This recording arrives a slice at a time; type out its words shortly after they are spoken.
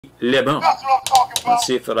Le Bon. That's what I'm talking about. Let's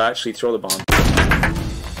see if it'll actually throw the bomb.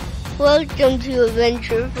 Welcome to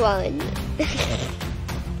AdventureFun.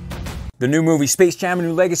 The new movie Space Jam, a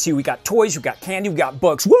new Legacy. We got toys, we got candy, we got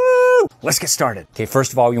books. Woo! Let's get started. Okay,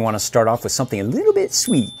 first of all, we want to start off with something a little bit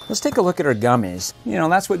sweet. Let's take a look at our gummies. You know,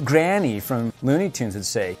 that's what Granny from Looney Tunes would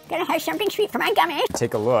say. Gonna have something sweet for my gummy.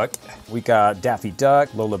 Take a look. We got Daffy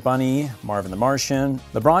Duck, Lola Bunny, Marvin the Martian,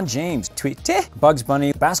 LeBron James, Tweety, Bugs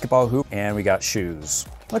Bunny, basketball hoop, and we got shoes.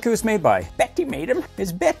 Look who it's made by. Betty made him.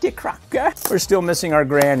 It's Betty Crocker. We're still missing our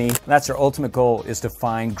Granny. That's our ultimate goal, is to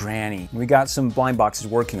find Granny. We got some blind boxes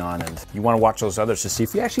working on it. You want to watch those others to see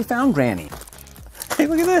if we actually found Granny. Hey,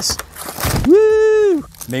 look at this. Woo!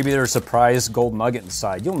 Maybe there's a surprise gold nugget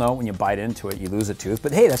inside. You'll know when you bite into it, you lose a tooth.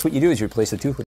 But hey, that's what you do, is you replace the tooth with